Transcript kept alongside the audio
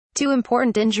Two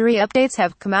important injury updates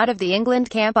have come out of the England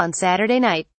camp on Saturday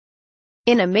night.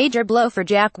 In a major blow for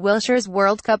Jack Wilshere's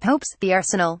World Cup hopes, the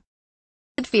Arsenal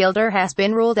midfielder has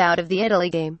been ruled out of the Italy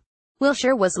game.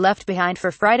 Wilshere was left behind for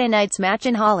Friday night's match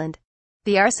in Holland.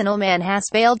 The Arsenal man has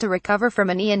failed to recover from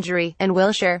a knee injury, and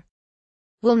Wilshere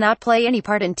will not play any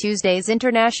part in Tuesday's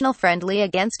international friendly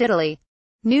against Italy.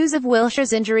 News of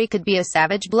Wilshere's injury could be a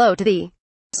savage blow to the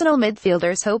Arsenal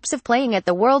midfielder's hopes of playing at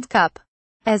the World Cup.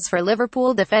 As for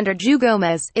Liverpool defender João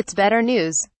Gomes, it's better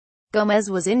news.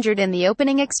 Gomes was injured in the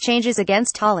opening exchanges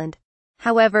against Holland.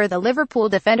 However, the Liverpool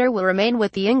defender will remain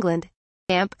with the England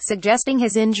camp, suggesting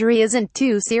his injury isn't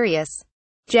too serious.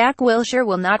 Jack Wilshere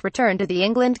will not return to the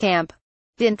England camp.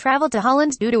 Didn't travel to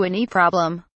Holland due to a knee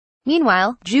problem.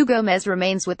 Meanwhile, João Gomes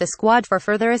remains with the squad for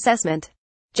further assessment.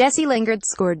 Jesse Lingard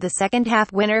scored the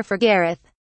second-half winner for Gareth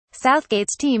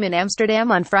Southgate's team in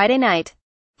Amsterdam on Friday night.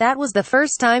 That was the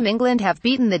first time England have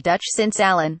beaten the Dutch since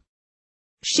Alan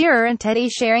Shearer and Teddy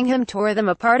Sheringham tore them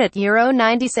apart at Euro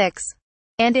 '96.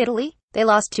 And Italy? They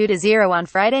lost 2-0 on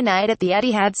Friday night at the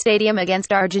Etihad Stadium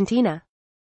against Argentina.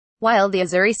 While the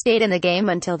Azzurri stayed in the game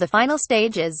until the final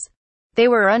stages, they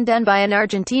were undone by an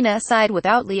Argentina side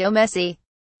without Leo Messi.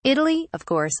 Italy, of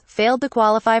course, failed to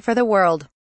qualify for the World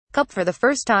Cup for the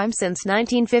first time since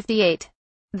 1958.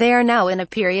 They are now in a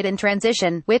period in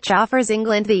transition, which offers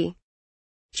England the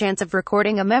chance of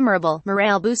recording a memorable,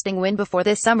 morale-boosting win before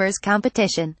this summer's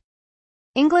competition.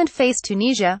 England face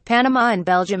Tunisia, Panama and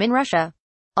Belgium in Russia.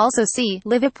 Also see,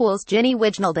 Liverpool's Gini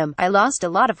Wijnaldum, I lost a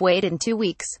lot of weight in 2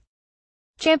 weeks.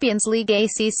 Champions League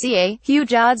ACCA,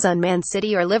 huge odds on Man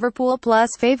City or Liverpool plus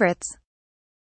favourites.